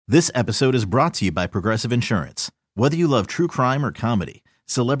This episode is brought to you by Progressive Insurance. Whether you love true crime or comedy,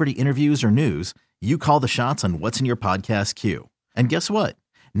 celebrity interviews or news, you call the shots on what's in your podcast queue. And guess what?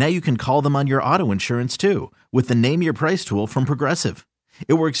 Now you can call them on your auto insurance too with the Name Your Price tool from Progressive.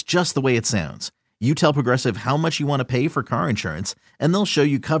 It works just the way it sounds. You tell Progressive how much you want to pay for car insurance, and they'll show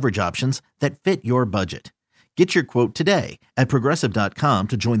you coverage options that fit your budget. Get your quote today at Progressive.com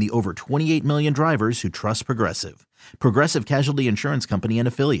to join the over 28 million drivers who trust Progressive. Progressive Casualty Insurance Company and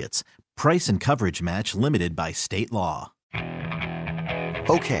Affiliates. Price and coverage match limited by state law.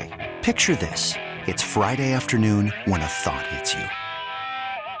 Okay, picture this. It's Friday afternoon when a thought hits you.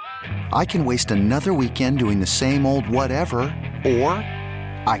 I can waste another weekend doing the same old whatever, or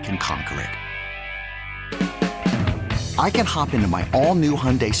I can conquer it. I can hop into my all-new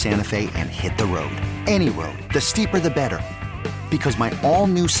Hyundai Santa Fe and hit the road. Any road. The steeper, the better. Because my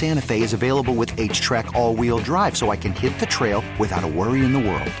all-new Santa Fe is available with H-Track all-wheel drive, so I can hit the trail without a worry in the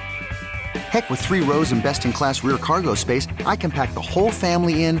world. Heck, with 3 rows and best-in-class rear cargo space, I can pack the whole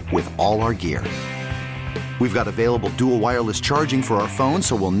family in with all our gear. We've got available dual wireless charging for our phones,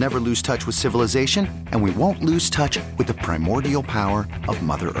 so we'll never lose touch with civilization, and we won't lose touch with the primordial power of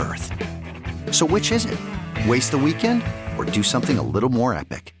Mother Earth. So which is it? Waste the weekend or do something a little more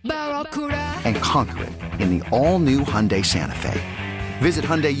epic? And conquer it in the all-new Hyundai Santa Fe. Visit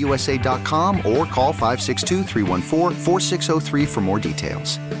HyundaiUSA.com or call 562-314-4603 for more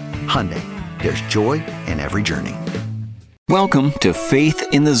details. Hyundai, there's joy in every journey. Welcome to Faith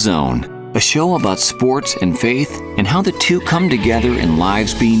in the Zone, a show about sports and faith and how the two come together in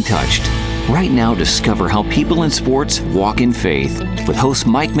lives being touched. Right now, discover how people in sports walk in faith with host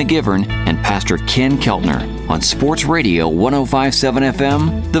Mike McGivern and Pastor Ken Keltner on Sports Radio 105.7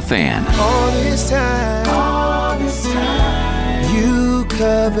 FM, The Fan. All this time, you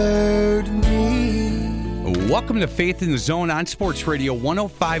covered me. Welcome to Faith in the Zone on Sports Radio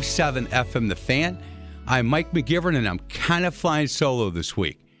 105.7 FM, The Fan. I'm Mike McGivern, and I'm kind of flying solo this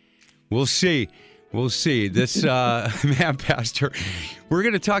week. We'll see. This, man, Pastor, we're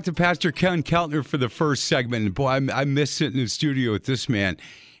going to talk to Pastor Ken Keltner for the first segment. And boy, I miss sitting in the studio with this man.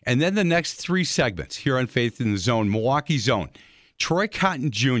 And then the next 3 segments here on Faith in the Zone, Milwaukee Zone. Troy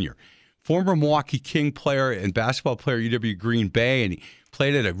Cotton Jr., former Milwaukee King player and basketball player at UW Green Bay, and he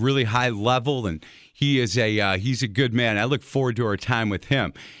played at a really high level, and he's a good man. I look forward to our time with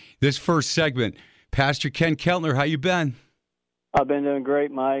him. This first segment, Pastor Ken Keltner, how you been? I've been doing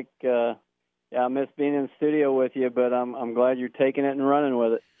great, Mike. Yeah, I miss being in the studio with you, but I'm glad you're taking it and running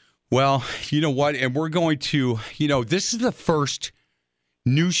with it. Well, you know what? And we're going to, this is the first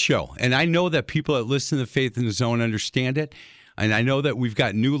new show. And I know that people that listen to Faith in the Zone understand it. And I know that we've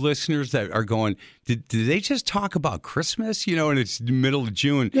got new listeners that are going, did they just talk about Christmas? And it's the middle of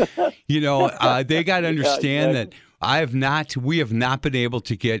June. They got to understand that we have not been able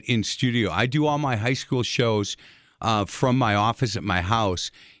to get in studio. I do all my high school shows from my office at my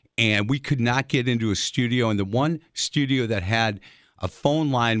house. And we could not get into a studio. And the one studio that had a phone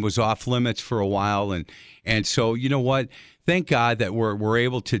line was off limits for a while. And so, you know what? Thank God that we're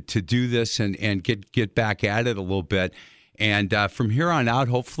able to do this and get back at it a little bit. And from here on out,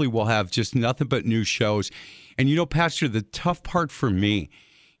 hopefully we'll have just nothing but new shows. And, Pastor, the tough part for me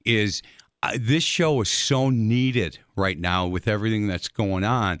is this show is so needed right now with everything that's going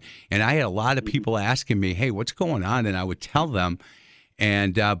on. And I had a lot of people asking me, hey, what's going on? And I would tell them.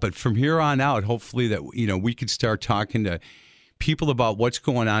 And but from here on out, hopefully that we could start talking to people about what's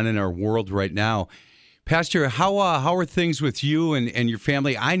going on in our world right now. Pastor, how are things with you and your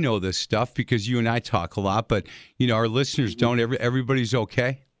family? I know this stuff because you and I talk a lot, but our listeners don't. Everybody's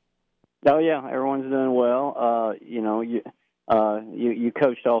okay? Oh yeah, everyone's doing well. You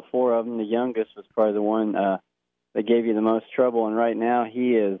coached all 4 of them. The youngest was probably the one that gave you the most trouble, and right now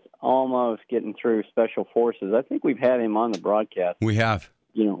he is almost getting through Special Forces. I think we've had him on the broadcast. We have.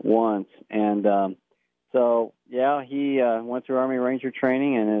 Once. And so, yeah, he went through Army Ranger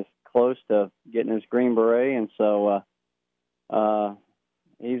training and is close to getting his Green Beret, and so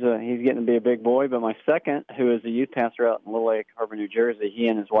he's getting to be a big boy. But my second, who is a youth pastor out in Little Lake Harbor, New Jersey, he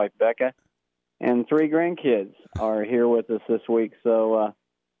and his wife, Becca, and 3 grandkids are here with us this week. So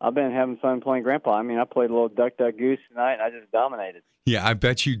I've been having fun playing Grandpa. I mean, I played a little Duck, Duck, Goose tonight, and I just dominated. Yeah, I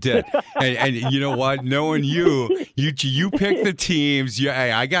bet you did. and you know what? Knowing you pick the teams. Yeah,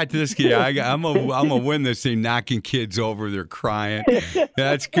 hey, I got this kid. I'm gonna win this thing, knocking kids over. They're crying.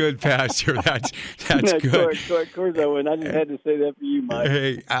 That's good, Pastor. That's good. Of course I would. I just had to say that for you, Mike.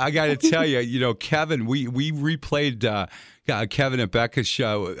 Hey, I got to tell you, Kevin, we replayed Kevin and Becca's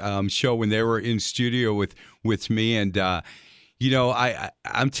show when they were in studio with me, and I'm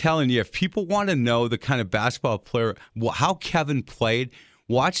telling you, if people want to know the kind of basketball player, how Kevin played,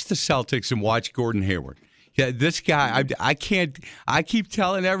 watch the Celtics and watch Gordon Hayward. Yeah, this guy, I can't. I keep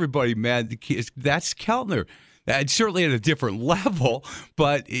telling everybody, man, that's Keltner. Certainly at a different level,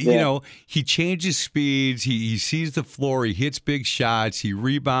 but you know, he changes speeds. He sees the floor. He hits big shots. He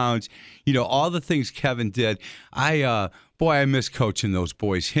rebounds. You know, all the things Kevin did. I miss coaching those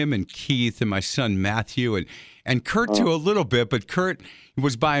boys. Him and Keith and my son Matthew and Kurt too a little bit, but Kurt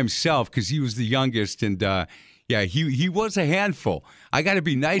was by himself because he was the youngest and. Yeah, he was a handful. I got to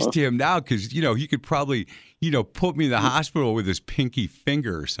be nice to him now because, you know, he could probably, you know, put me in the hospital with his pinky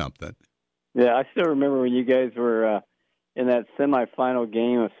finger or something. Yeah, I still remember when you guys were in that semifinal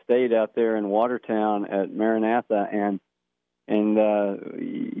game of state out there in Watertown at Maranatha, and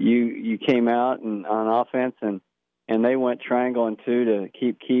you came out and on offense, and they went triangle and two to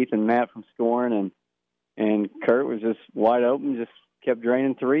keep Keith and Matt from scoring, and Kurt was just wide open, just kept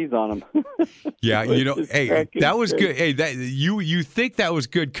draining threes on him. Yeah, you know, hey, that was good. Hey, that you think that was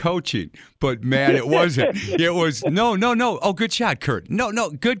good coaching, but man, it wasn't. It was no. Oh, good shot, Kurt. No,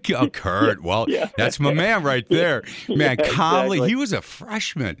 good. Oh, Kurt. Well, that's my man right there. Man, calmly. Exactly. He was a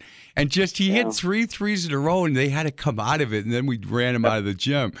freshman, and just he hit 3 threes in a row, and they had to come out of it, and then we ran him out of the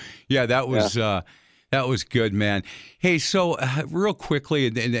gym. Yeah, that was. That was good, man. Hey, so real quickly,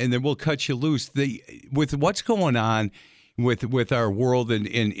 and then we'll cut you loose. With what's going on with our world and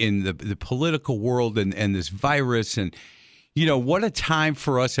in the political world and this virus, and you know, what a time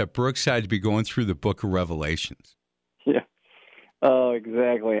for us at Brookside to be going through the book of Revelations. Yeah. Oh,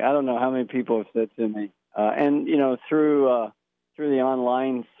 exactly. I don't know how many people have said to me, and you know, through the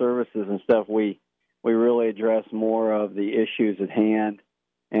online services and stuff, we really address more of the issues at hand,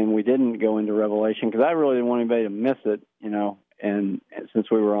 and we didn't go into Revelation because I really didn't want anybody to miss it, you know. And since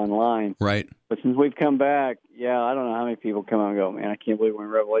we were online. Right. But since we've come back, I don't know how many people come out and go, man, I can't believe we're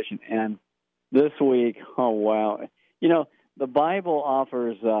in Revelation. And this week, oh, wow. You know, the Bible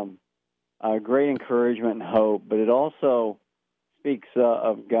offers great encouragement and hope, but it also speaks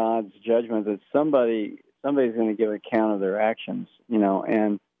of God's judgment that somebody's going to give account of their actions, you know,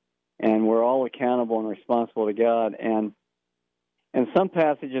 and we're all accountable and responsible to God. And some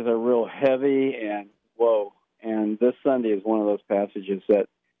passages are real heavy and, whoa. And this Sunday is one of those passages that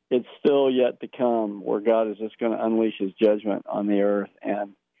it's still yet to come where God is just going to unleash his judgment on the earth.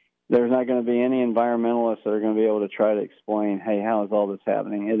 And there's not going to be any environmentalists that are going to be able to try to explain, hey, how is all this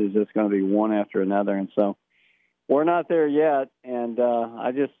happening? It is just going to be one after another. And so we're not there yet. And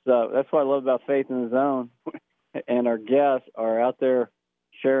that's what I love about Faith in the Zone. And our guests are out there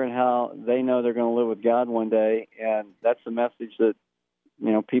sharing how they know they're going to live with God one day. And that's the message that,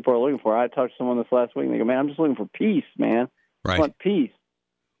 you know, people are looking for. I talked to someone this last week, and they go, man, I'm just looking for peace, man. Right. I want peace.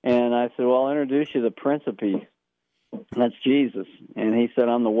 And I said, well, I'll introduce you to the Prince of Peace. And that's Jesus. And he said,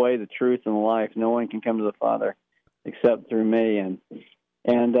 I'm the way, the truth, and the life. No one can come to the Father except through me. And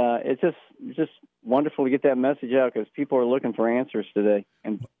it's just wonderful to get that message out because people are looking for answers today.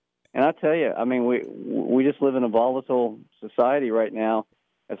 And I tell you, I mean, we just live in a volatile society right now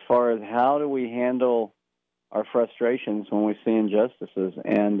as far as how do we handle our frustrations when we see injustices.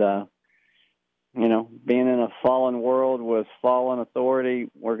 And, you know, being in a fallen world with fallen authority,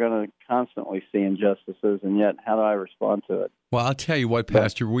 we're going to constantly see injustices. And yet, how do I respond to it? Well, I'll tell you what,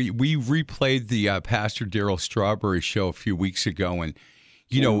 Pastor, we replayed the Pastor Darryl Strawberry show a few weeks ago. And,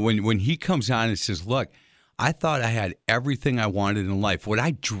 you know, when he comes on and says, look, I thought I had everything I wanted in life. What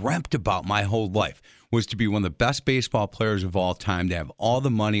I dreamt about my whole life was to be one of the best baseball players of all time, to have all the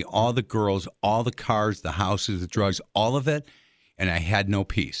money, all the girls, all the cars, the houses, the drugs, all of it, and I had no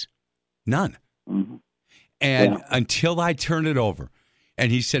peace. None. Mm-hmm. And until I turned it over. And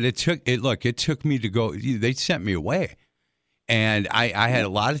he said it took me to go, they sent me away. And I had a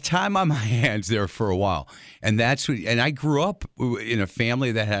lot of time on my hands there for a while. And I grew up in a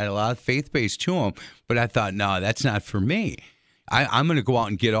family that had a lot of faith-based to them, but I thought, no, that's not for me. I'm going to go out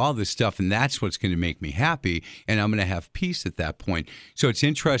and get all this stuff, and that's what's going to make me happy, and I'm going to have peace at that point. So it's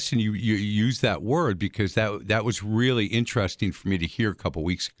interesting you use that word because that was really interesting for me to hear a couple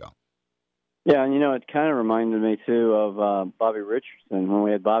weeks ago. Yeah, and, you know, it kind of reminded me, too, of Bobby Richardson when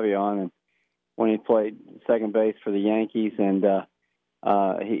we had Bobby on, and when he played second base for the Yankees, and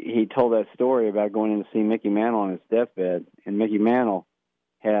he told that story about going in to see Mickey Mantle on his deathbed, and Mickey Mantle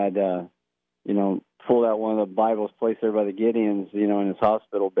had, pulled out one of the Bibles placed there by the Gideons, you know, in his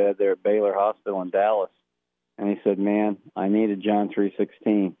hospital bed there at Baylor Hospital in Dallas. And he said, man, I needed John 3:16,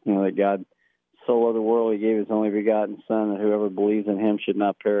 you know, that God so loved the world, he gave his only begotten Son, that whoever believes in him should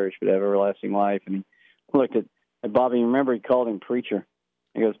not perish, but have everlasting life. And he looked at Bobby, remember he called him preacher.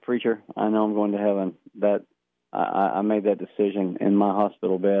 He goes, preacher, I know I'm going to heaven. That I made that decision in my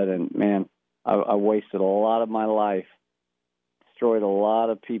hospital bed, and, man, I wasted a lot of my life destroyed a lot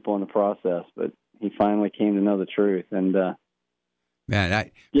of people in the process, but he finally came to know the truth. And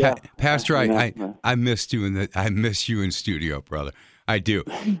man, Pastor, I missed you I miss you in studio, brother. I do.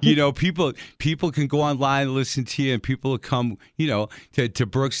 You know, people can go online and listen to you, and people will come, you know, to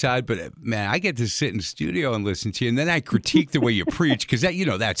Brookside. But man, I get to sit in the studio and listen to you, and then I critique the way you preach because that, you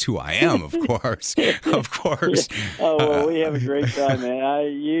know, that's who I am, of course, of course. Yeah. Oh well, we have a great time,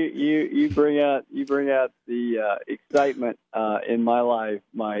 man. You bring out the excitement in my life,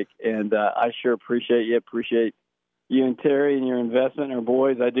 Mike, and I sure appreciate you. Appreciate you and Terry and your investment in our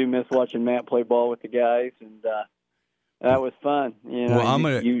boys. I do miss watching Matt play ball with the guys, and that was fun. You know,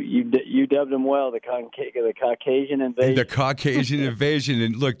 well, you dubbed them well, the Caucasian invasion. The Caucasian invasion.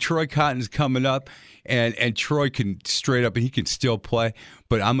 And look, Troy Cotton's coming up, and Troy can straight up, and he can still play.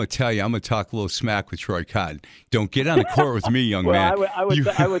 But I'm going to tell you, I'm going to talk a little smack with Troy Cotton. Don't get on the court with me, young man. I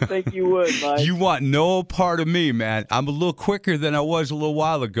would think you would, Mike. You want no part of me, man. I'm a little quicker than I was a little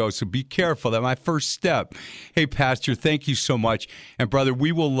while ago, so be careful. That's my first step. Hey, Pastor, thank you so much. And, brother,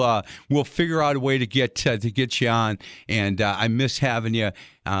 we'll figure out a way to get you on. And I miss having you.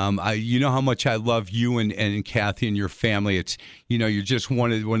 You know how much I love you and Kathy and your family. It's, you know, you're just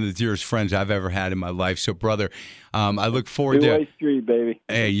one of the dearest friends I've ever had in my life. So, brother, I look forward to Two-way street, baby.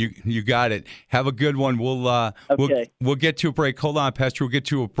 Hey, you got it. Have a good one. We'll get to a break. Hold on, Pastor. We'll get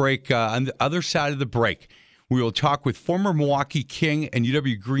to a break. On the other side of the break, we will talk with former Milwaukee King and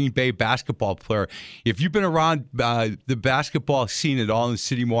UW Green Bay basketball player. If you've been around the basketball scene at all in the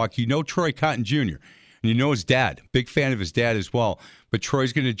city of Milwaukee, you know Troy Cotton Jr., and you know his dad. Big fan of his dad as well. But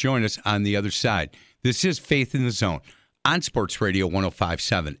Troy's going to join us on the other side. This is Faith in the Zone on Sports Radio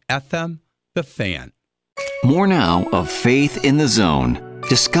 105.7 FM, The Fan. More now of Faith in the Zone,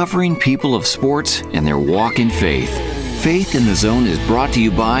 discovering people of sports and their walk in faith. Faith in the Zone is brought to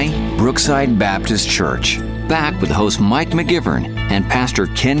you by Brookside Baptist Church. Back with host Mike McGivern and Pastor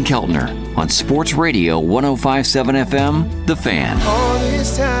Ken Keltner on Sports Radio 105.7 FM, The Fan. All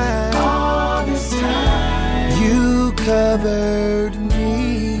this time, you covered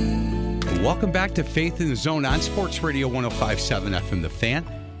me. Welcome back to Faith in the Zone on Sports Radio 105.7 FM, The Fan.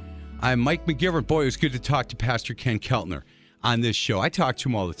 I'm Mike McGivern. Boy, it was good to talk to Pastor Ken Keltner on this show. I talk to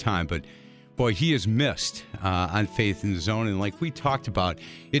him all the time, but boy, he is missed on Faith in the Zone. And like we talked about,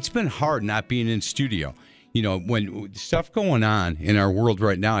 it's been hard not being in studio. You know, when stuff going on in our world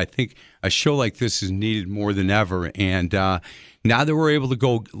right now, I think a show like this is needed more than ever. And now that we're able to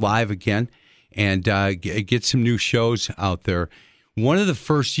go live again and get some new shows out there, one of the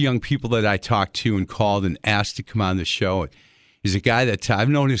first young people that I talked to and called and asked to come on the show is a guy that I've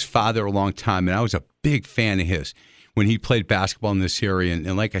known his father a long time, and I was a big fan of his when he played basketball in this area.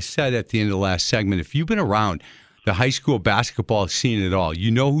 And like I said at the end of the last segment, if you've been around the high school basketball scene at all, you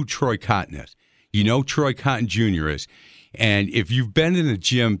know who Troy Cotton is. You know Troy Cotton Jr. is. And if you've been in the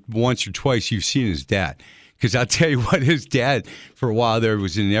gym once or twice, you've seen his dad. Because I'll tell you what, his dad, for a while there,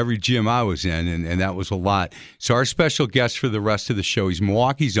 was in every gym I was in, and that was a lot. So our special guest for the rest of the show, he's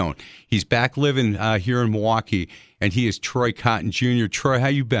Milwaukee's own. He's back living here in Milwaukee, and he is Troy Cotton Jr. Troy, how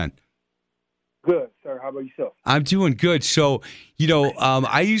you been? Good, sir. How about yourself? I'm doing good. So, you know,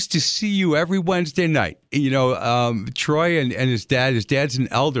 I used to see you every Wednesday night. You know, Troy and his dad's an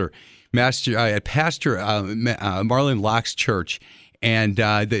elder, pastor at Marlon Locke's church. And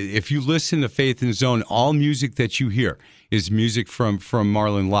if you listen to Faith in the Zone, all music that you hear is music from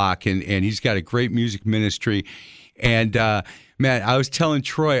Marlon Locke, and he's got a great music ministry. And man, I was telling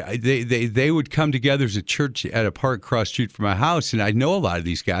Troy, they would come together as a church at a park across the street from my house, and I know a lot of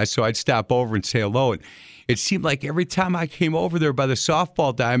these guys, so I'd stop over and say hello. And it seemed like every time I came over there by the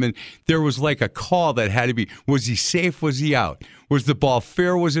softball diamond, there was like a call that had to be, was he safe? Was he out? Was the ball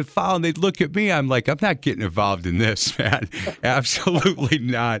fair? Was it foul? And they'd look at me. I'm like, I'm not getting involved in this, man. Absolutely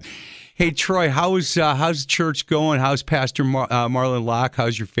not. Hey, Troy, how's church going? How's Pastor Marlon Locke?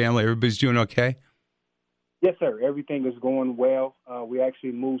 How's your family? Everybody's doing okay? Yes, sir. Everything is going well. We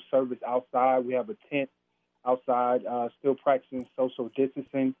actually moved service outside. We have a tent outside, still practicing social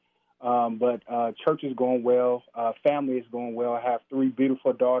distancing. But church is going well. Family is going well. I have 3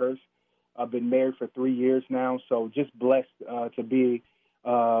 beautiful daughters. I've been married for 3 years now, so just blessed to be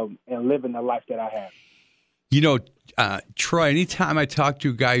and living the life that I have. You know, Troy, anytime I talk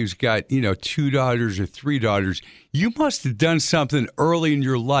to a guy who's got, 2 daughters or 3 daughters, you must have done something early in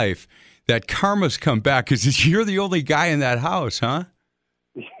your life that karma's come back, because you're the only guy in that house, huh?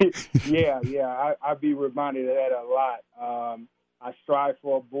 Yeah. I be reminded of that a lot. I strive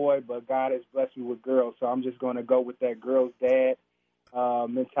for a boy, but God has blessed me with girls, so I'm just going to go with that girl's dad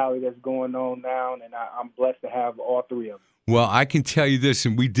mentality that's going on now, and I'm blessed to have all 3 of them. Well, I can tell you this,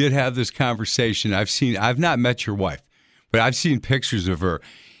 and we did have this conversation. I've not met your wife, but I've seen pictures of her.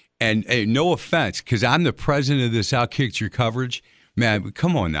 And hey, no offense, because I'm the president of this Outkicked Your Coverage. Man,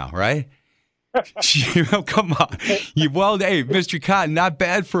 come on now, right? Come on. Hey, Mr. Cotton, not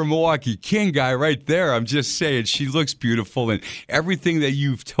bad for a Milwaukee King guy right there. I'm just saying, she looks beautiful. And everything that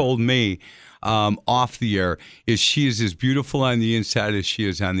you've told me off the air is she is as beautiful on the inside as she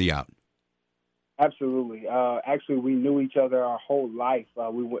is on the out. Absolutely. Actually, we knew each other our whole life.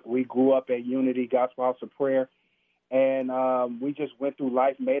 We grew up at Unity Gospel House of Prayer, and we just went through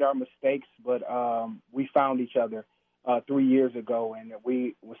life, made our mistakes, but we found each other 3 years ago. And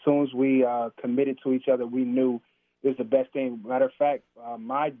as soon as we committed to each other, we knew it was the best thing. Matter of fact,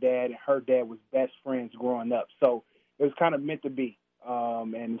 my dad and her dad was best friends growing up, so it was kind of meant to be.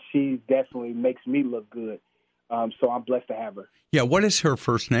 And she definitely makes me look good, so I'm blessed to have her. Yeah, what is her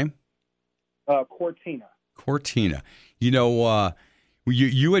first name? Cortina. Cortina.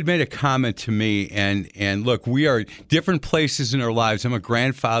 You had made a comment to me, and look, we are different places in our lives. I'm a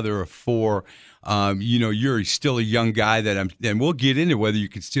grandfather of 4. You're still a young guy and we'll get into whether you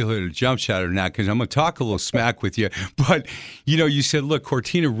can still hit a jump shot or not, because I'm going to talk a little smack with you. But, you said, look,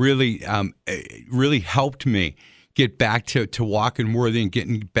 Cortina really helped me get back to walking worthy and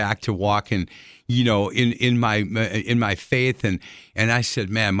getting back to walking, in my faith. And I said,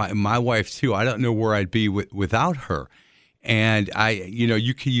 man, my wife too, I don't know where I'd be without her. And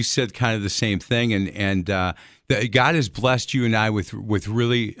you said kind of the same thing. And God has blessed you and I with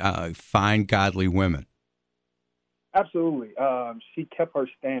really fine, godly women. Absolutely. She kept her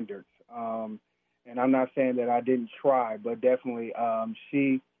standards. And I'm not saying that I didn't try, but definitely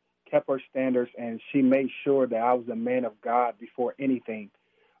she kept her standards, and she made sure that I was a man of God before anything.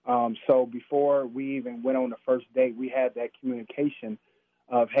 So before we even went on the first date, we had that communication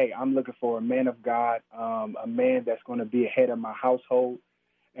of, hey, I'm looking for a man of God, a man that's going to be ahead of my household,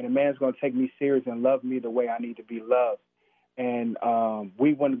 and a man that's going to take me serious and love me the way I need to be loved. And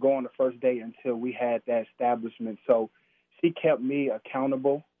we wouldn't go on the first date until we had that establishment. So she kept me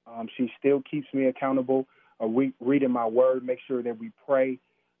accountable. She still keeps me accountable. We reading my word, make sure that we pray.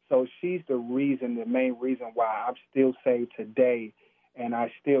 So she's the main reason why I'm still saved today, and I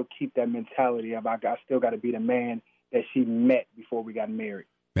still keep that mentality of I still got to be the man that she met before we got married.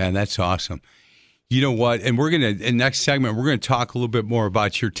 Man, that's awesome. You know what? And in next segment, we're going to talk a little bit more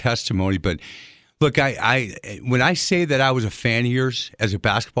about your testimony. But look, I when I say that I was a fan of yours as a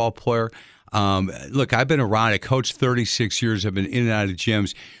basketball player, look, I've been around. I coached 36 years. I've been in and out of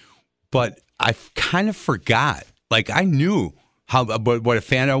gyms, but I kind of forgot. Like, I knew what a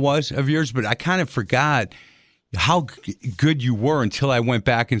fan I was of yours, but I kind of forgot how good you were until I went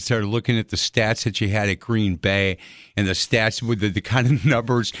back and started looking at the stats that you had at Green Bay and the stats with the kind of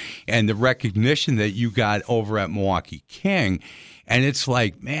numbers and the recognition that you got over at Milwaukee King. And it's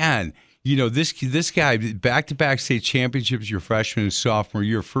like, man, this guy, back-to-back state championships your freshman and sophomore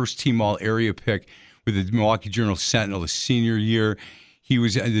year, first team all-area pick with the Milwaukee Journal-Sentinel the senior year. He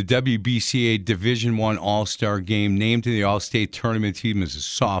was in the WBCA Division I All-Star Game, named to the All-State Tournament team as a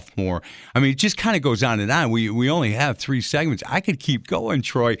sophomore. I mean, it just kind of goes on and on. We only have 3 segments. I could keep going,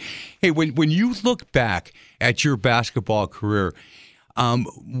 Troy. Hey, when you look back at your basketball career,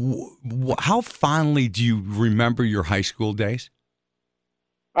 how fondly do you remember your high school days?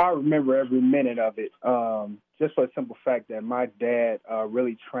 I remember every minute of it, just for the simple fact that my dad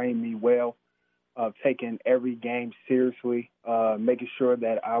really trained me well. Taking every game seriously, making sure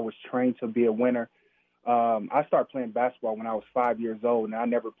that I was trained to be a winner. I started playing basketball when I was 5 years old, and I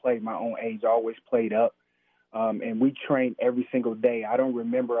never played my own age. I always played up, and we trained every single day. I don't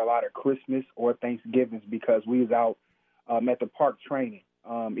remember a lot of Christmas or Thanksgivings because we was out at the park training.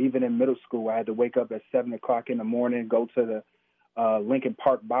 Even in middle school, I had to wake up at 7 o'clock in the morning, go to the Lincoln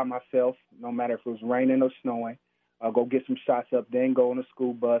Park by myself, no matter if it was raining or snowing, go get some shots up, then go on a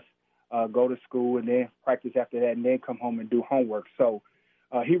school bus, go to school, and then practice after that, and then come home and do homework. So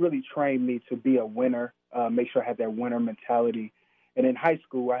he really trained me to be a winner, make sure I had that winner mentality. And in high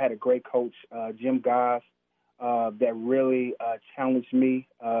school, I had a great coach, Jim Goss, that really challenged me,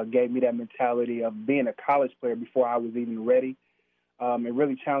 gave me that mentality of being a college player before I was even ready. It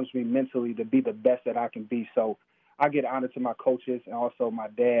really challenged me mentally to be the best that I can be. So I get honored to my coaches and also my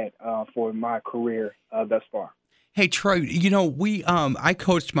dad for my career thus far. Hey, Troy, I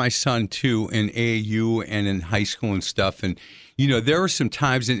coached my son, too, in AAU and in high school and stuff. And, there were some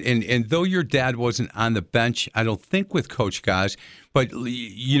times, and though your dad wasn't on the bench, I don't think with Coach Goss, but,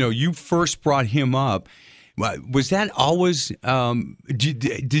 you first brought him up. Was that always,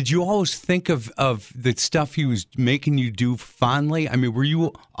 did you always think of the stuff he was making you do fondly? I mean, were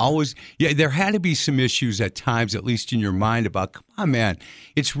you always, there had to be some issues at times, at least in your mind, about, come on, man,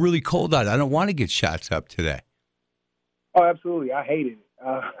 it's really cold out. I don't want to get shots up today. Oh, absolutely. I hated it.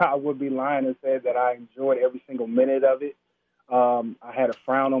 I would be lying and say that I enjoyed every single minute of it. I had a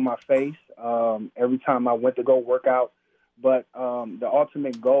frown on my face every time I went to go work out. But the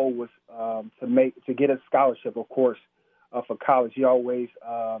ultimate goal was to get a scholarship, of course, for college. He always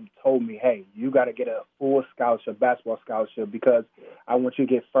told me, hey, you got to get a full scholarship, basketball scholarship, because I want you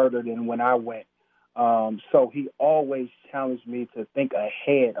to get further than when I went. So he always challenged me to think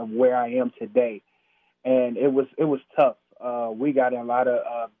ahead of where I am today. And it was tough. We got in a lot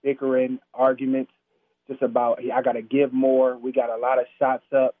of bickering arguments just about I got to give more. We got a lot of shots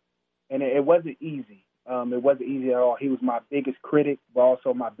up, and it wasn't easy. It wasn't easy at all. He was my biggest critic, but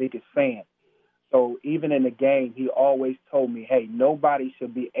also my biggest fan. So even in the game, he always told me, hey, nobody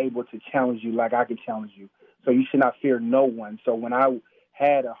should be able to challenge you like I can challenge you. So you should not fear no one. So when I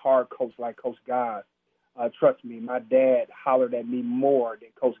had a hard coach like Coach Goss, trust me, my dad hollered at me more than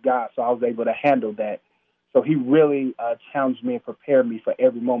Coach Goss, so I was able to handle that. So he really challenged me and prepared me for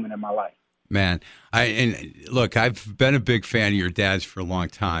every moment in my life. Man, look, I've been a big fan of your dad's for a long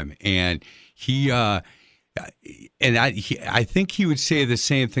time, and I think he would say the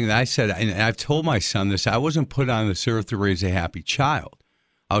same thing that I said. And I've told my son this: I wasn't put on this earth to raise a happy child.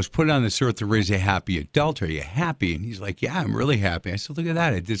 I was put on this earth to raise a happy adult. Are you happy? And he's like, yeah, I'm really happy. I said, look at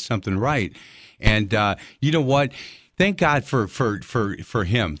that, I did something right. And you know what? Thank God for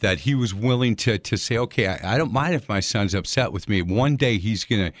him that he was willing to say, okay, I don't mind if my son's upset with me. One day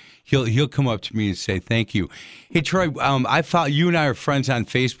he'll come up to me and say thank you. Hey Troy, I found you and I are friends on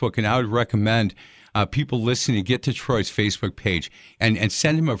Facebook, and I would recommend people listening to get to Troy's Facebook page and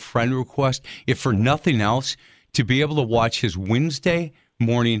send him a friend request, if for nothing else, to be able to watch his Wednesday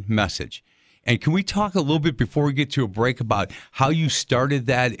morning message. And can we talk a little bit before we get to a break about how you started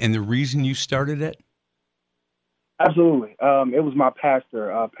that and the reason you started it? Absolutely. It was my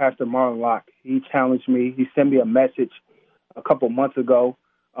pastor, Pastor Marlon Locke. He challenged me. He sent me a message a couple months ago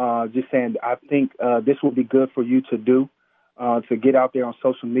just saying, I think this would be good for you to do, to get out there on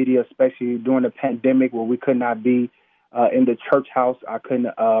social media, especially during the pandemic where we could not be in the church house. I couldn't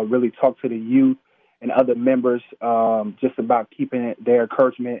really talk to the youth and other members just about keeping their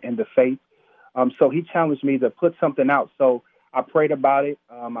encouragement in the faith. So he challenged me to put something out. So I prayed about it.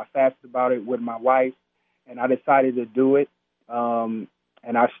 I fasted about it with my wife. And I decided to do it, and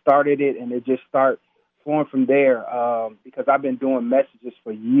I started it, and it just started flowing from there because I've been doing messages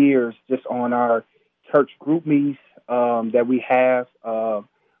for years just on our church group meets that we have.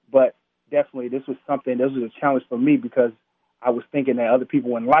 But definitely this was a challenge for me because I was thinking that other people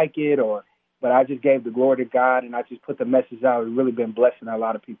wouldn't like it, but I just gave the glory to God, and I just put the message out. It's really been blessing a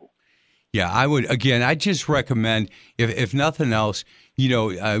lot of people. Yeah, I just recommend, if nothing else,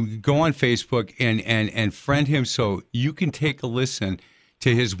 go on Facebook and friend him so you can take a listen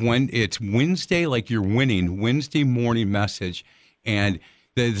to his it's Wednesday, like you're winning, Wednesday morning message. And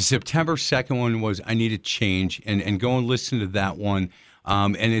the September 2nd one was I Need a Change, and go and listen to that one.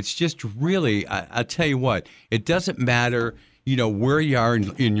 And it's just really, I'll tell you what, it doesn't matter, where you are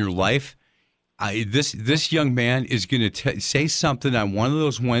in your life. This young man is going to say something on one of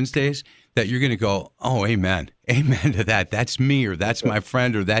those Wednesdays that you're going to go, oh, amen to that. That's me, or that's my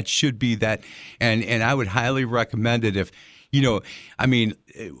friend, or that should be that. And I would highly recommend it if,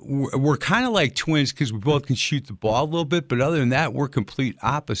 we're kind of like twins because we both can shoot the ball a little bit. But other than that, we're complete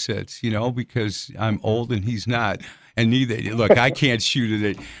opposites, because I'm old and he's not. And neither, look, I can't shoot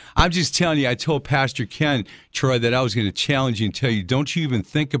it. I'm just telling you, I told Pastor Ken, Troy, that I was going to challenge you and tell you, don't you even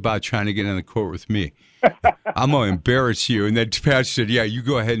think about trying to get on the court with me. I'm going to embarrass you. And then Pastor said, yeah, you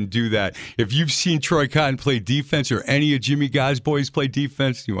go ahead and do that. If you've seen Troy Cotton play defense or any of Jimmy Guy's boys play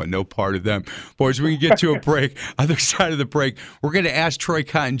defense, you want no part of them. Boys, we can get to a break. Other side of the break, we're going to ask Troy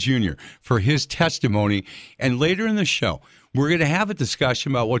Cotton Jr. for his testimony. And later in the show, we're going to have a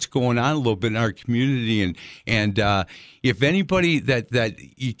discussion about what's going on a little bit in our community, and if anybody that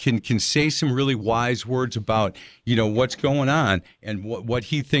you can say some really wise words about what's going on and what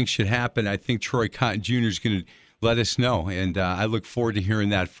he thinks should happen, I think Troy Cotton Jr. is going to let us know, and I look forward to hearing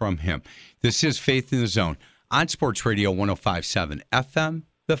that from him. This is Faith in the Zone on Sports Radio 105.7 FM,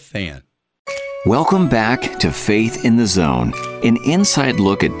 The Fan. Welcome back to Faith in the Zone, an inside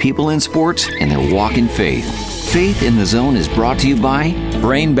look at people in sports and their walk in faith. Faith in the Zone is brought to you by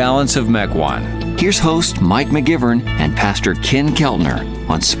Brain Balance of Mequon. Here's host Mike McGivern and Pastor Ken Keltner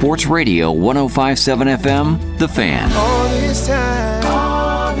on Sports Radio 105.7 FM, The Fan. All this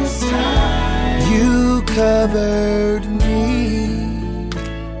time, you covered me.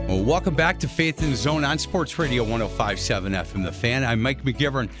 Well, welcome back to Faith in the Zone on Sports Radio 105.7 FM, The Fan. I'm Mike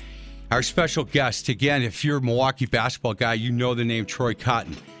McGivern. Our special guest, again, if you're a Milwaukee basketball guy, you know the name Troy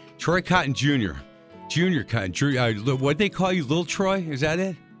Cotton. Troy Cotton Jr., Junior kind. What they call you, Little Troy? Is that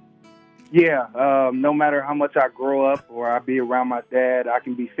it? Yeah, no matter how much I grow up or I be around my dad, I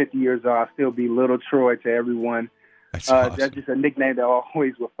can be 50 years old, I'll still be Little Troy to everyone. That's awesome. That's just a nickname that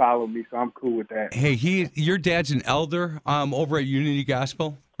always will follow me, so I'm cool with that. Hey, your dad's an elder over at Unity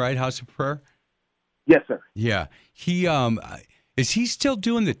Gospel, right? House of Prayer? Yes, sir. Yeah. He is he still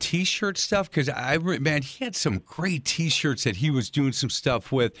doing the T-shirt stuff? Because man, he had some great T-shirts that he was doing some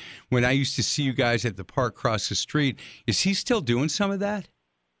stuff with when I used to see you guys at the park across the street. Is he still doing some of that?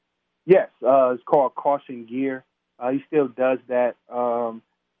 Yes, it's called Caution Gear. He still does that.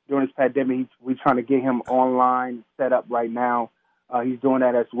 During this pandemic, we're trying to get him online set up right now. He's doing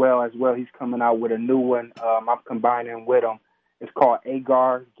that as well. He's coming out with a new one. I'm combining with him. It's called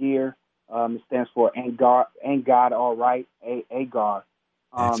Agar Gear. It stands for Ain't God All Right, Agar.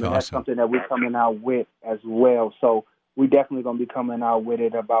 That's and awesome. that's something that we're coming out with as well. So we're definitely going to be coming out with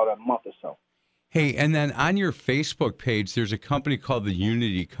it about a month or so. Hey, and then on your Facebook page, there's a company called the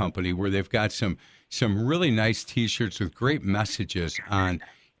Unity Company where they've got some really nice T-shirts with great messages on.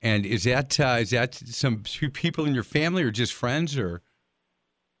 And is that some people in your family or just friends or?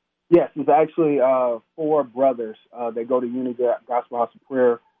 Yes, it's actually 4 brothers. They go to Unity Gospel House of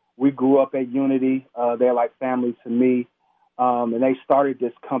Prayer. We grew up at Unity. They're like family to me. And they started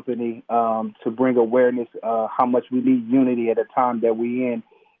this company to bring awareness how much we need unity at a time that we in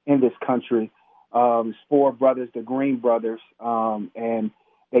this country. It's 4 brothers, the Green Brothers, and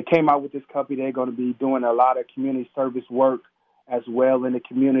they came out with this company. They're going to be doing a lot of community service work as well in the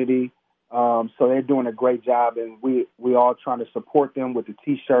community. So they're doing a great job, and we all trying to support them with the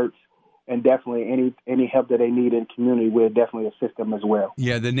T-shirts, and definitely any help that they need in the community, we'll definitely assist them as well.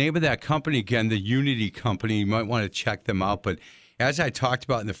 Yeah, the name of that company, again, the Unity Company, you might want to check them out. But as I talked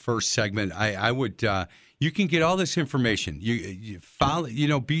about in the first segment, I would you can get all this information. You follow,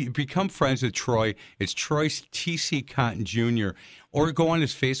 become friends with Troy. It's Troy T.C. Cotton Jr. Or go on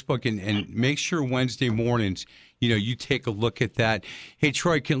his Facebook and make sure Wednesday mornings, you take a look at that. Hey,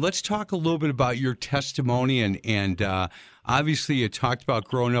 Troy, let's talk a little bit about your testimony and obviously you talked about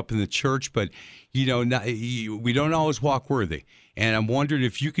growing up in the church, but we don't always walk worthy. And I'm wondering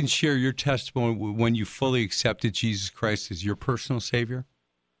if you can share your testimony when you fully accepted Jesus Christ as your personal Savior.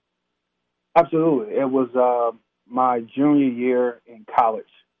 Absolutely. It was my junior year in college.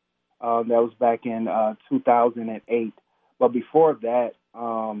 That was back in 2008. But before that,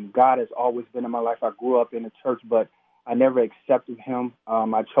 God has always been in my life. I grew up in the church, but I never accepted him.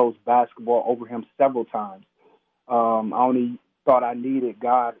 I chose basketball over him several times. I only thought I needed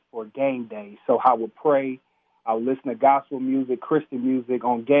God for game days. So I would pray. I would listen to gospel music, Christian music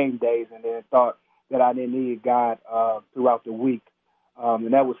on game days, and then thought that I didn't need God throughout the week.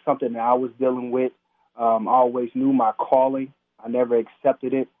 And that was something that I was dealing with. I always knew my calling. I never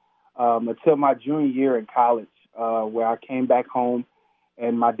accepted it until my junior year in college, where I came back home,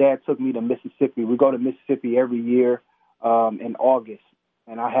 and my dad took me to Mississippi. We go to Mississippi every year in August,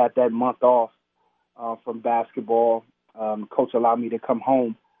 and I had that month off from basketball. Coach allowed me to come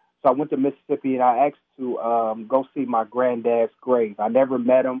home. So I went to Mississippi, and I asked to go see my granddad's grave. I never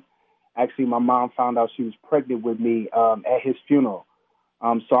met him. Actually, my mom found out she was pregnant with me at his funeral.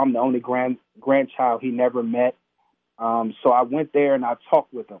 So I'm the only grandchild he never met. So I went there and I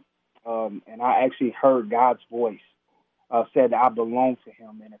talked with him. And I actually heard God's voice said that I belong to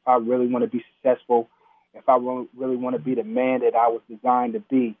him. And if I really want to be successful, if I really want to be the man that I was designed to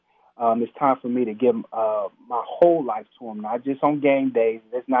be, it's time for me to give my whole life to him, not just on game days.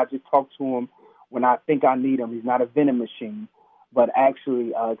 Let's not just talk to him when I think I need him. He's not a vending machine, but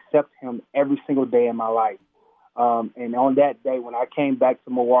actually accept him every single day in my life. And on that day, when I came back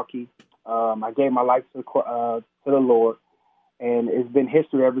to Milwaukee, I gave my life to the Lord, and it's been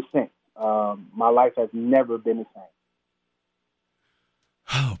history ever since. My life has never been the same.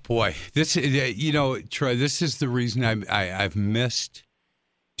 Oh boy, this Troy. This is the reason I've missed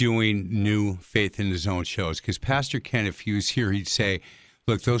doing new Faith in the Zone shows, because Pastor Ken, if he was here, he'd say,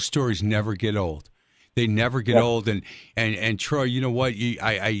 "Look, those stories never get old. They never get old." And Troy, you know what?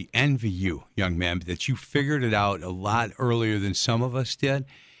 I envy you, young man, that you figured it out a lot earlier than some of us did.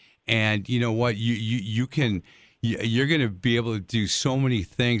 And you know what? You're going to be able to do so many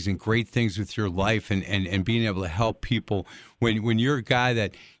things and great things with your life, and being able to help people. When you're a guy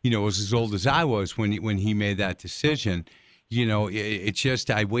that was as old as I was when he made that decision, it just,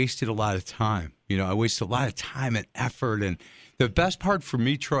 I wasted a lot of time. I wasted a lot of time and effort. And the best part for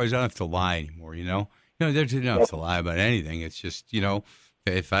me, Troy, is I don't have to lie anymore. You don't have to lie about anything. It's just,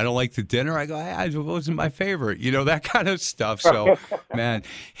 if I don't like the dinner, I go, hey, it wasn't my favorite, that kind of stuff. So, man,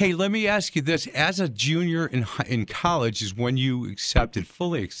 hey, let me ask you this. As a junior in college is when you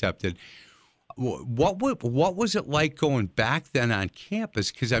fully accepted. What was it like going back then on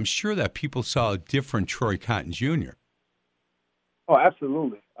campus? Because I'm sure that people saw a different Troy Cotton Jr. Oh,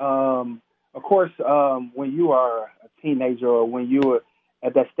 absolutely. Of course, when you are a teenager or when you are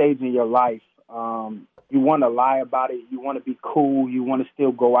at that stage in your life, you want to lie about it. You want to be cool. You want to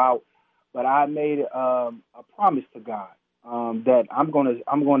still go out. But I made a promise to God that I'm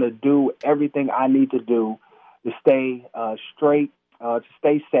gonna do everything I need to do to stay straight, to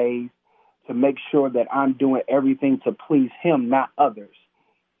stay safe, to make sure that I'm doing everything to please Him, not others.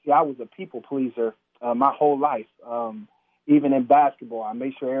 See, I was a people pleaser my whole life. Even in basketball, I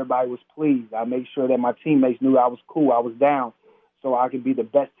made sure everybody was pleased. I made sure that my teammates knew I was cool, I was down, so I could be the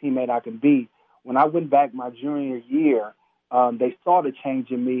best teammate I could be. When I went back my junior year, they saw the change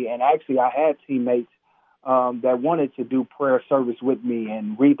in me, and actually I had teammates that wanted to do prayer service with me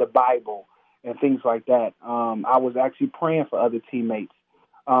and read the Bible and things like that. I was actually praying for other teammates.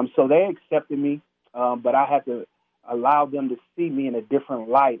 So they accepted me, but I had to allow them to see me in a different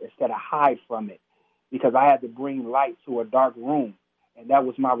light instead of hide from it, because I had to bring light to a dark room, and that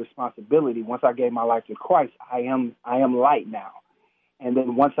was my responsibility. Once I gave my life to Christ, I am light now. And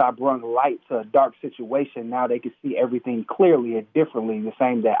then once I brought light to a dark situation, now they could see everything clearly and differently, the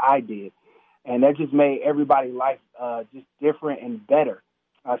same that I did. And that just made everybody's life just different and better.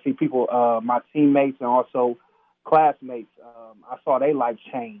 I see people, my teammates and also classmates, I saw their life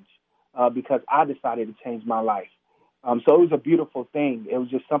change because I decided to change my life. So it was a beautiful thing. It was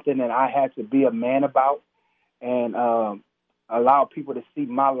just something that I had to be a man about and allow people to see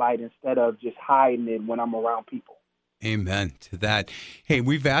my light instead of just hiding it when I'm around people. Amen to that. Hey,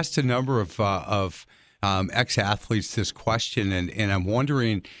 we've asked a number of ex-athletes this question, and I'm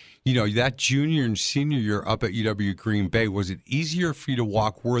wondering, that junior and senior year up at UW Green Bay, was it easier for you to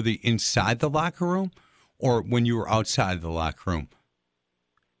walk worthy inside the locker room or when you were outside the locker room?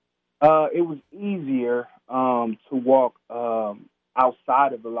 It was easier to walk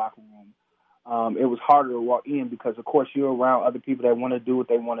outside of the locker room. It was harder to walk in because, of course, you're around other people that want to do what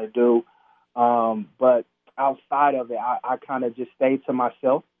they want to do. But outside of it, I kind of just stayed to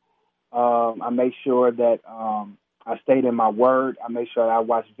myself. I made sure that I stayed in my word. I made sure that I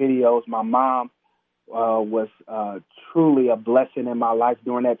watched videos. My mom was truly a blessing in my life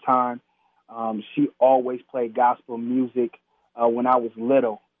during that time. She always played gospel music when I was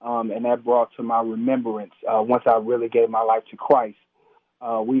little, and that brought to my remembrance once I really gave my life to Christ.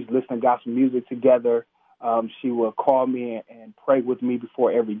 We used to listen to gospel music together. She would call me and pray with me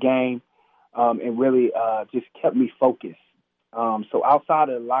before every game. And really just kept me focused. So outside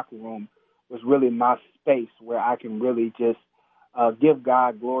of the locker room was really my space where I can really just give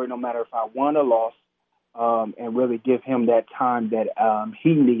God glory no matter if I won or lost, and really give Him that time that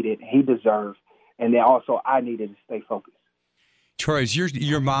He needed, He deserved, and then also I needed to stay focused. Troy, is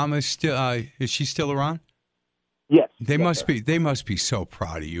your mom is she still around? Yes. They yes, must be so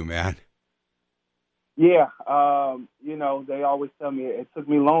proud of you, man. Yeah, they always tell me it took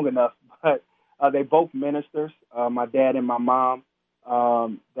me long enough, but they both ministers, my dad and my mom.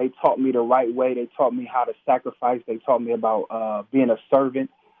 They taught me the right way. They taught me how to sacrifice. They taught me about being a servant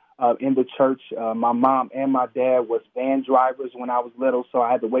in the church. My mom and my dad was van drivers when I was little, so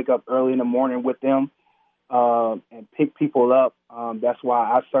I had to wake up early in the morning with them and pick people up. That's why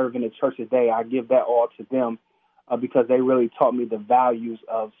I serve in the church today. I give that all to them because they really taught me the values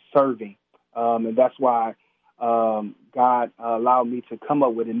of serving. And that's why God allowed me to come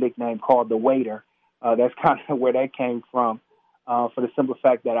up with a nickname called The Waiter. That's kind of where that came from, for the simple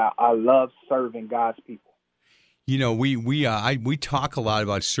fact that I love serving God's people. We talk a lot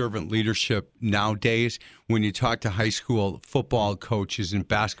about servant leadership nowadays when you talk to high school football coaches and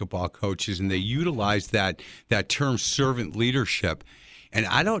basketball coaches, and they utilize that term servant leadership. And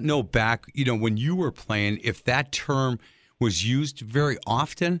I don't know back, when you were playing, if that term was used very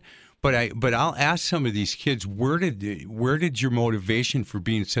often. But I'll ask some of these kids, where did your motivation for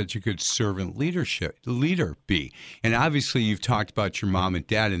being such a good servant leader be? And obviously you've talked about your mom and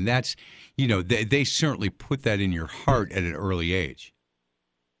dad, and that's, they certainly put that in your heart at an early age.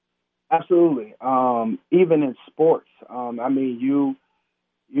 Absolutely. Even in sports, you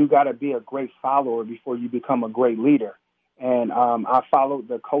got to be a great follower before you become a great leader. And I followed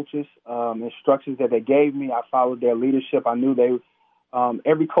the coaches' instructions that they gave me. I followed their leadership. I knew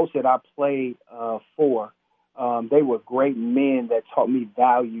every coach that I played for, they were great men that taught me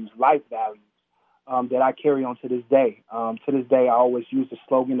values, life values, that I carry on to this day. To this day, I always use the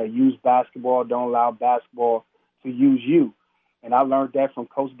slogan of use basketball, don't allow basketball to use you. And I learned that from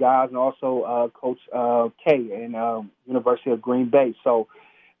Coach Guys and also Coach K in University of Green Bay. So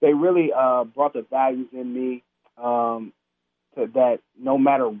they really brought the values in me that no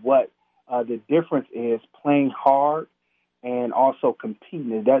matter what, The difference is playing hard and also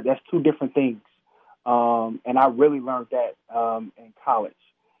competing. That's two different things. And I really learned that in college.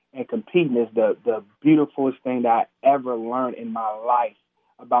 And competing is the beautifulest thing that I ever learned in my life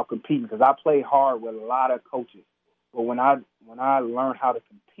about competing, because I played hard with a lot of coaches. But when I learned how to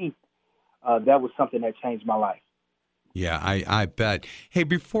compete, that was something that changed my life. Yeah, I bet. Hey,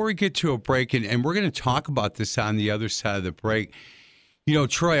 before we get to a break, and we're going to talk about this on the other side of the break, you know,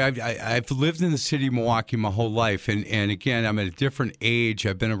 Troy, I've lived in the city of Milwaukee my whole life, and again, I'm at a different age.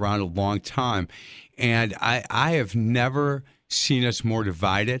 I've been around a long time, and I have never seen us more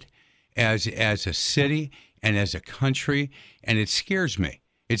divided as a city and as a country, and it scares me.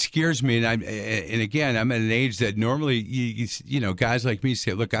 It scares me, and again, I'm at an age that normally, you know, guys like me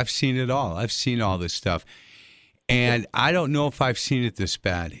say, look, I've seen it all. I've seen all this stuff. And I don't know if I've seen it this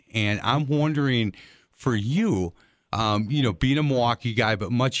bad. And I'm wondering for you, you know, being a Milwaukee guy,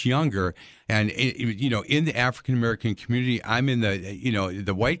 but much younger, and, you know, in the African-American community, I'm in the, you know,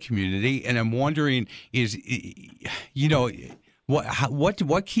 the white community. And I'm wondering is, you know,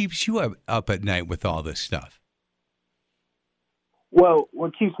 what keeps you up at night with all this stuff? Well,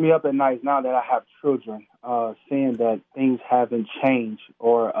 what keeps me up at night is now that I have children, seeing that things haven't changed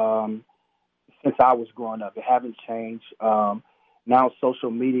or, since I was growing up, it haven't changed. Now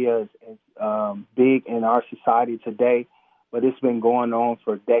social media is big in our society today, but it's been going on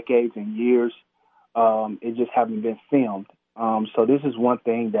for decades and years. It just hasn't been filmed. So this is one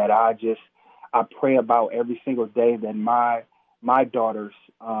thing that I pray about every single day, that my daughters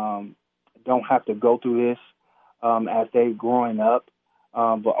don't have to go through this as they're growing up,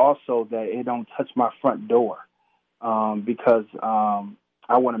 but also that it don't touch my front door, because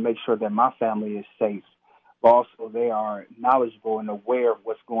I want to make sure that my family is safe, but also they are knowledgeable and aware of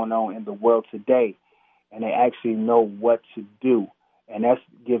what's going on in the world today, and they actually know what to do, and that's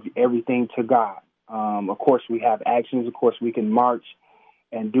give everything to God. Of course, we have actions. Of course, we can march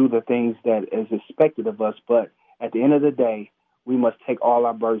and do the things that is expected of us, but at the end of the day, we must take all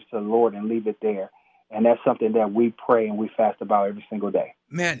our burdens to the Lord and leave it there, and that's something that we pray and we fast about every single day.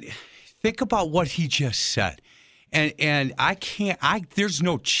 Man, think about what he just said. And there's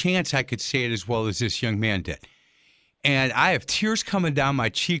no chance I could say it as well as this young man did. And I have tears coming down my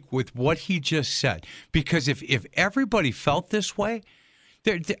cheek with what he just said. Because if everybody felt this way,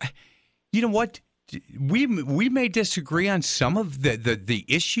 you know what? We may disagree on some of the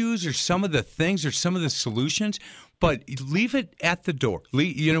issues or some of the things or some of the solutions, but leave it at the door.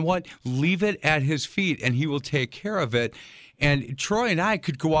 You know what? Leave it at his feet, and he will take care of it. And Troy and I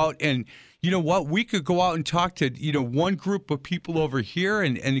could go out and, you know what, we could go out and talk to, you know, one group of people over here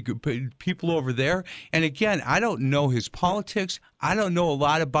and people over there. And again, I don't know his politics. I don't know a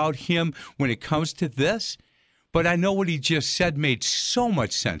lot about him when it comes to this, but I know what he just said made so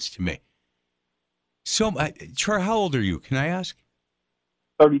much sense to me. So, Troy, how old are you? Can I ask?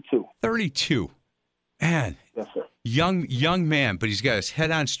 32. 32. Man. Yes, sir. Young man, but he's got his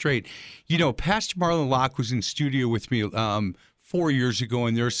head on straight. You know, Pastor Marlon Locke was in studio with me 4 years ago,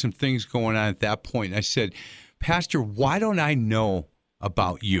 and there were some things going on at that point. And I said, Pastor, why don't I know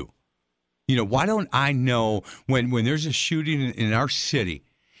about you? You know, why don't I know when there's a shooting in our city,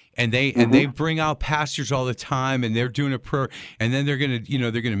 and they bring out pastors all the time, and they're doing a prayer, and then they're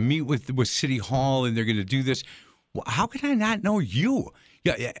gonna meet with City Hall, and they're gonna do this. Well, how can I not know you?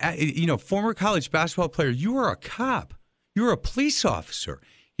 Yeah, you know, former college basketball player. You were a cop. You were a police officer.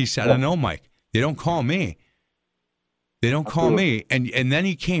 He said, I know, Mike. They don't call me. They don't call me. And then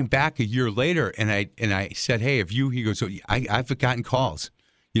he came back a year later, and I said, hey, have you? He goes, I've gotten calls.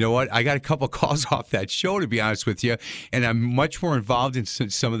 You know what? I got a couple of calls off that show, to be honest with you, and I'm much more involved in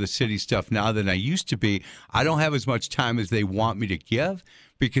some of the city stuff now than I used to be. I don't have as much time as they want me to give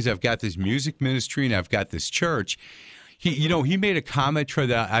because I've got this music ministry and I've got this church. He made a comment, Troy,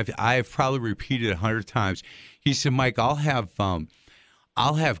 that I've probably repeated 100 times. He said, Mike, I'll have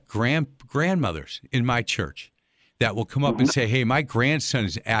grandmothers in my church that will come up and say, hey, my grandson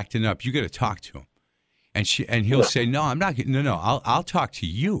is acting up. You got to talk to him. And he'll say, no, I'm not. No, I'll talk to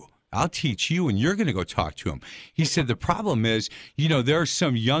you. I'll teach you, and you're going to go talk to him. He said the problem is, you know, there are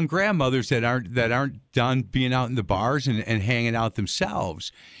some young grandmothers that aren't done being out in the bars and hanging out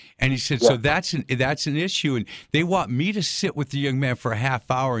themselves. And he said, so that's an issue, and they want me to sit with the young man for a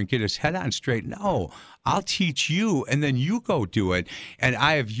half hour and get his head on straight. No, I'll teach you, and then you go do it. And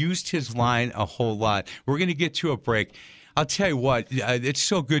I have used his line a whole lot. We're going to get to a break. I'll tell you what, it's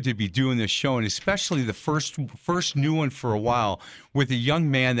so good to be doing this show, and especially the first new one for a while with a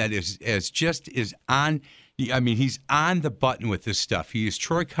young man that is on, He's on the button with this stuff. He is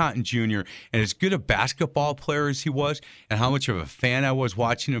Troy Cotton Jr., and as good a basketball player as he was, and how much of a fan I was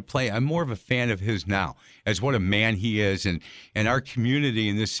watching him play, I'm more of a fan of his now, as what a man he is. And our community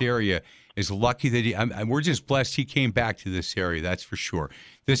in this area is lucky that we're just blessed he came back to this area, that's for sure.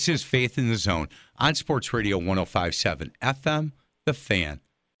 This is Faith in the Zone on Sports Radio 105.7 FM, The Fan.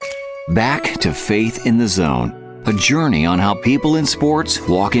 Back to Faith in the Zone, a journey on how people in sports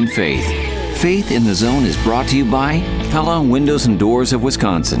walk in faith. Faith in the Zone is brought to you by Pella Windows and Doors of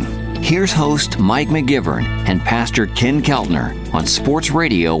Wisconsin. Here's host Mike McGivern and Pastor Ken Keltner on Sports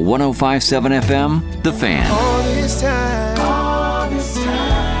Radio 105.7 FM, The Fan. All this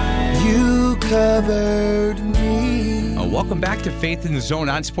time, you covered me. Welcome back to Faith in the Zone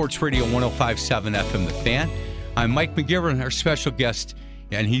on Sports Radio 105.7 FM, The Fan. I'm Mike McGivern, our special guest,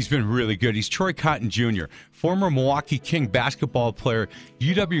 and he's been really good. He's Troy Cotton Jr., former Milwaukee King basketball player,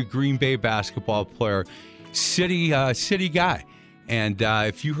 UW Green Bay basketball player, city guy. And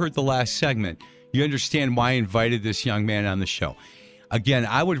if you heard the last segment, you understand why I invited this young man on the show. Again,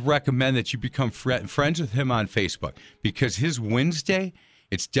 I would recommend that you become friends with him on Facebook, because his Wednesday,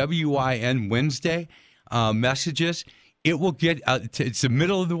 it's WIN Wednesday messages, it will get, it's the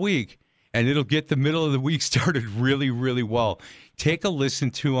middle of the week, and it'll get the middle of the week started really, really well. Take a listen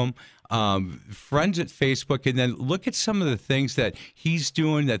to him, friends at Facebook, and then look at some of the things that he's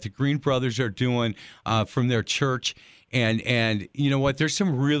doing, that the Green Brothers are doing from their church. And you know what? There's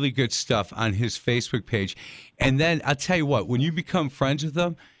some really good stuff on his Facebook page. And then I'll tell you what, when you become friends with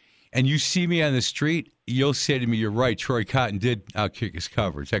him and you see me on the street, you'll say to me, you're right, Troy Cotton did outkick his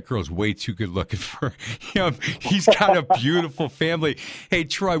coverage. That girl's way too good looking for him. He's got a beautiful family. Hey,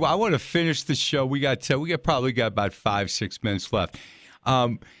 Troy, I want to finish the show. We probably got about 5-6 minutes left.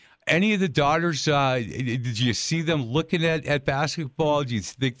 Any of the daughters, did you see them looking at basketball? Do you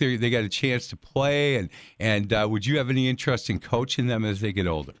think they got a chance to play? And would you have any interest in coaching them as they get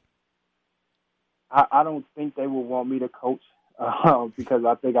older? I don't think they will want me to coach because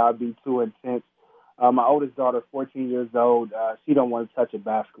I think I'd be too intense. My oldest daughter, 14 years old, she don't want to touch a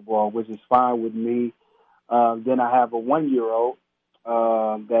basketball, which is fine with me. Then I have a 1-year-old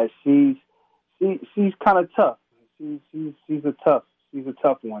that she's kind of tough. She's a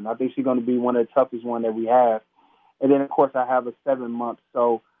tough one. I think she's going to be one of the toughest one that we have. And then, of course, I have a 7-month.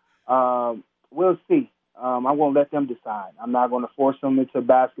 So we'll see. I won't let them decide. I'm not going to force them into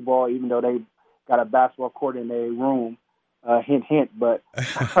basketball, even though they got a basketball court in their room. Hint, hint. But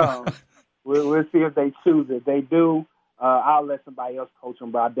we'll see if they choose it. If they do, I'll let somebody else coach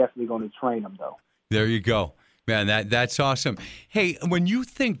them, but I'm definitely going to train them, though. There you go. Man, that's awesome. Hey, when you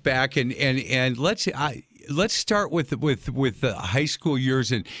think back, and let's start with the high school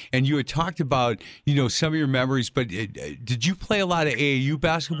years, and you had talked about, some of your memories, but did you play a lot of AAU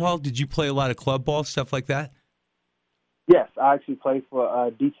basketball? Did you play a lot of club ball, stuff like that? Yes, I actually played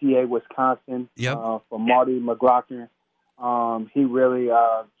for DTA Wisconsin. Yep. For Marty McLaughlin. He really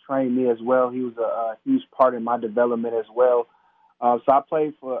trained me as well. He was a huge part in my development as well. So I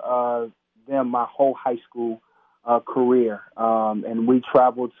played for them my whole high school career. And we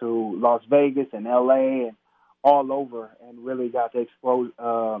traveled to Las Vegas and LA and all over, and really got the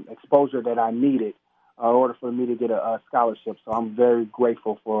exposure that I needed in order for me to get a scholarship. So I'm very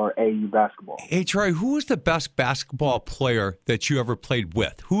grateful for AAU basketball. Hey, Troy, who was the best basketball player that you ever played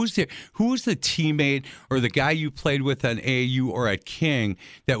with? Who was the teammate or the guy you played with on AAU or at King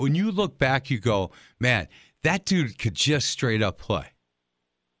that when you look back, you go, man, that dude could just straight up play?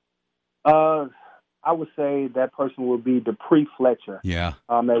 I would say that person would be Dupree Fletcher. Yeah.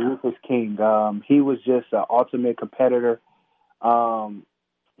 At Rufus King. He was just an ultimate competitor.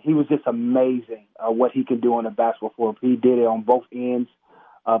 He was just amazing what he could do on the basketball floor. He did it on both ends,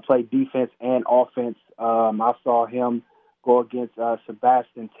 played defense and offense. I saw him go against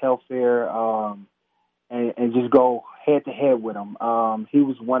Sebastian Telfair and just go head-to-head with him. He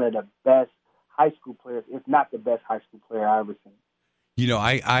was one of the best high school players, if not the best high school player I've ever seen.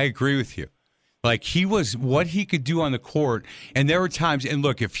 I agree with you. Like, he was what he could do on the court. And there were times, and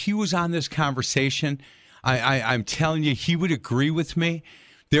look, if he was on this conversation, I'm telling you, he would agree with me.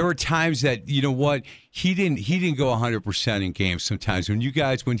 There were times that, you know what, he didn't go 100% in games sometimes. When you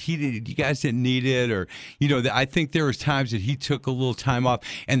guys didn't need it, or, I think there was times that he took a little time off.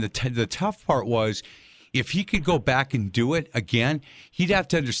 And the tough part was, if he could go back and do it again, he'd have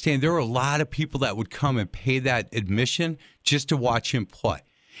to understand there were a lot of people that would come and pay that admission just to watch him play.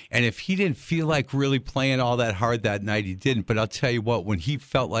 And if he didn't feel like really playing all that hard that night, he didn't. But I'll tell you what, when he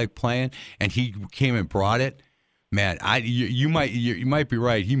felt like playing and he came and brought it, man, you might be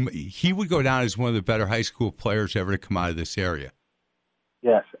right. He would go down as one of the better high school players ever to come out of this area.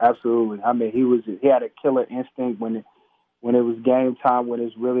 Yes, absolutely. I mean, he had a killer instinct when it was game time, when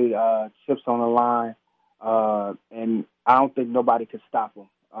it's really chips on the line, and I don't think nobody could stop him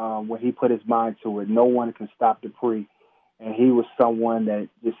when he put his mind to it. No one can stop Dupree, and he was someone that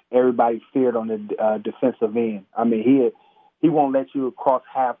just everybody feared on the defensive end. I mean, he won't let you across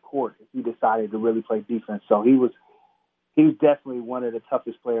half court if you decided to really play defense. So he was definitely one of the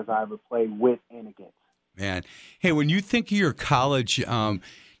toughest players I ever played with and against. Man, hey, when you think of your college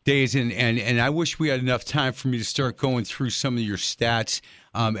days, and I wish we had enough time for me to start going through some of your stats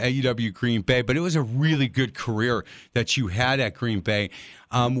at UW Green Bay, but it was a really good career that you had at Green Bay.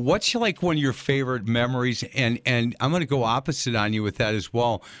 What's like one of your favorite memories? And I'm going to go opposite on you with that as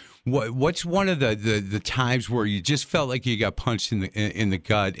well. What's one of the times where you just felt like you got punched in the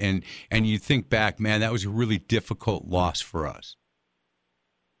gut, and you think back, man, that was a really difficult loss for us?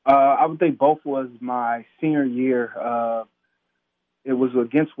 I would think both was my senior year. It was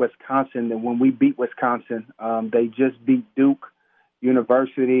against Wisconsin, and when we beat Wisconsin, they just beat Duke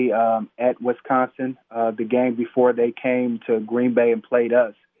University at Wisconsin the game before they came to Green Bay and played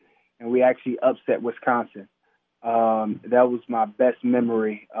us, and we actually upset Wisconsin. That was my best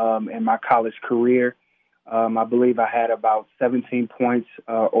memory in my college career. I believe I had about 17 points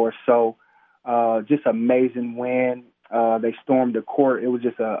or so. Just amazing win. They stormed the court. It was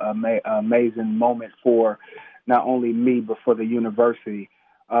just an amazing moment for not only me, but for the university.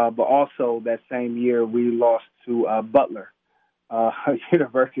 But also that same year, we lost to Butler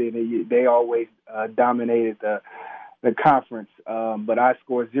University. They always dominated the conference. But I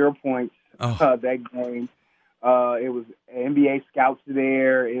scored 0 points that game. It was NBA scouts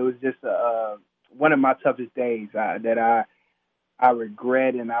there. It was just one of my toughest days that I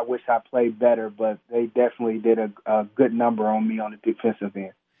regret, and I wish I played better, but they definitely did a good number on me on the defensive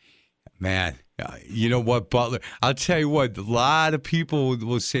end. Man, you know what, Butler, I'll tell you what, a lot of people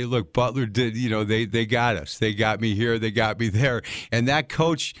will say, look, Butler did, they got us. They got me here, they got me there. And that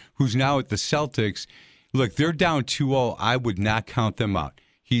coach who's now at the Celtics, look, they're down 2-0. I would not count them out.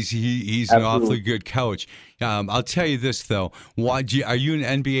 He's an awfully good coach. I'll tell you this, though. Are you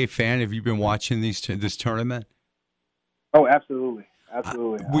an NBA fan? Have you been watching this tournament? Oh, absolutely.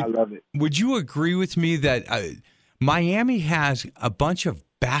 Absolutely. I love it. Would you agree with me that Miami has a bunch of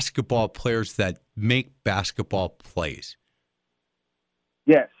basketball players that make basketball plays?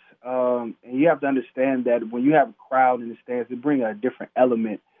 Yes. And you have to understand that when you have a crowd in the stands, it brings a different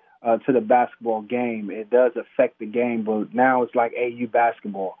element to the basketball game. It does affect the game, but now it's like AU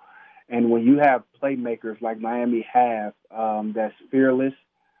basketball. And when you have playmakers like Miami have that's fearless,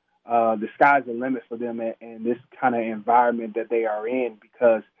 the sky's the limit for them in this kind of environment that they are in,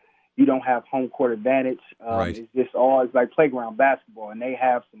 because you don't have home court advantage. Right. It's like playground basketball, and they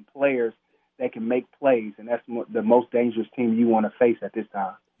have some players that can make plays, and that's the most dangerous team you want to face at this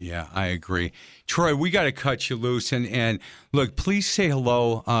time. Yeah, I agree. Troy, we got to cut you loose. And look, please say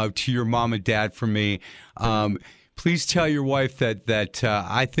hello to your mom and dad for me. Please tell your wife that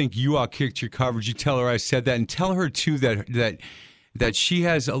I think you outkicked your coverage. You tell her I said that, and tell her, too, that she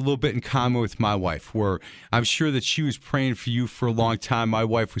has a little bit in common with my wife, where I'm sure that she was praying for you for a long time. My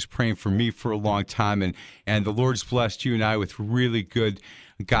wife was praying for me for a long time, and the Lord's blessed you and I with really good,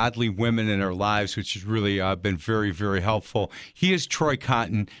 godly women in our lives, which has really been very, very helpful. He is Troy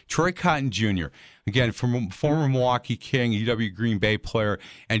Cotton Jr., again, from former Milwaukee King, UW Green Bay player,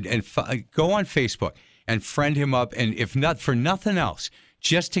 and go on Facebook and friend him up, and if not for nothing else,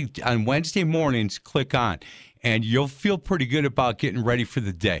 just on Wednesday mornings, click on. And you'll feel pretty good about getting ready for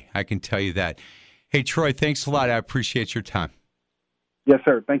the day. I can tell you that. Hey, Troy, thanks a lot. I appreciate your time. Yes,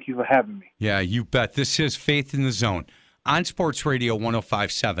 sir. Thank you for having me. Yeah, you bet. This is Faith in the Zone on Sports Radio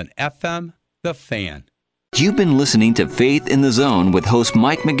 105.7 FM, The Fan. You've been listening to Faith in the Zone with host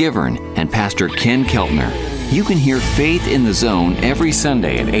Mike McGivern and Pastor Ken Keltner. You can hear Faith in the Zone every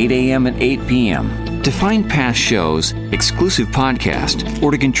Sunday at 8 a.m. and 8 p.m. To find past shows, exclusive podcast,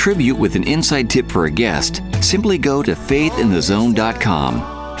 or to contribute with an inside tip for a guest, simply go to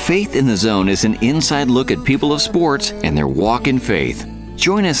faithinthezone.com. Faith in the Zone is an inside look at people of sports and their walk in faith.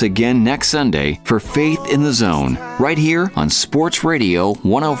 Join us again next Sunday for Faith in the Zone, right here on Sports Radio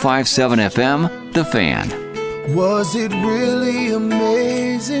 105.7 FM, The Fan. Was it really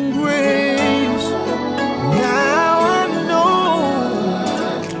amazing grace? Now I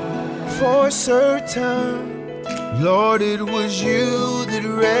know for certain, Lord, it was you that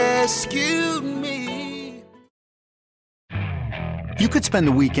rescued me. You could spend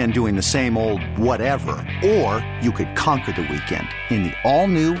the weekend doing the same old whatever, or you could conquer the weekend in the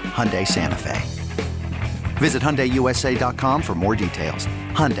all-new Hyundai Santa Fe. Visit HyundaiUSA.com for more details.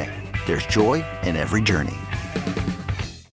 Hyundai, there's joy in every journey.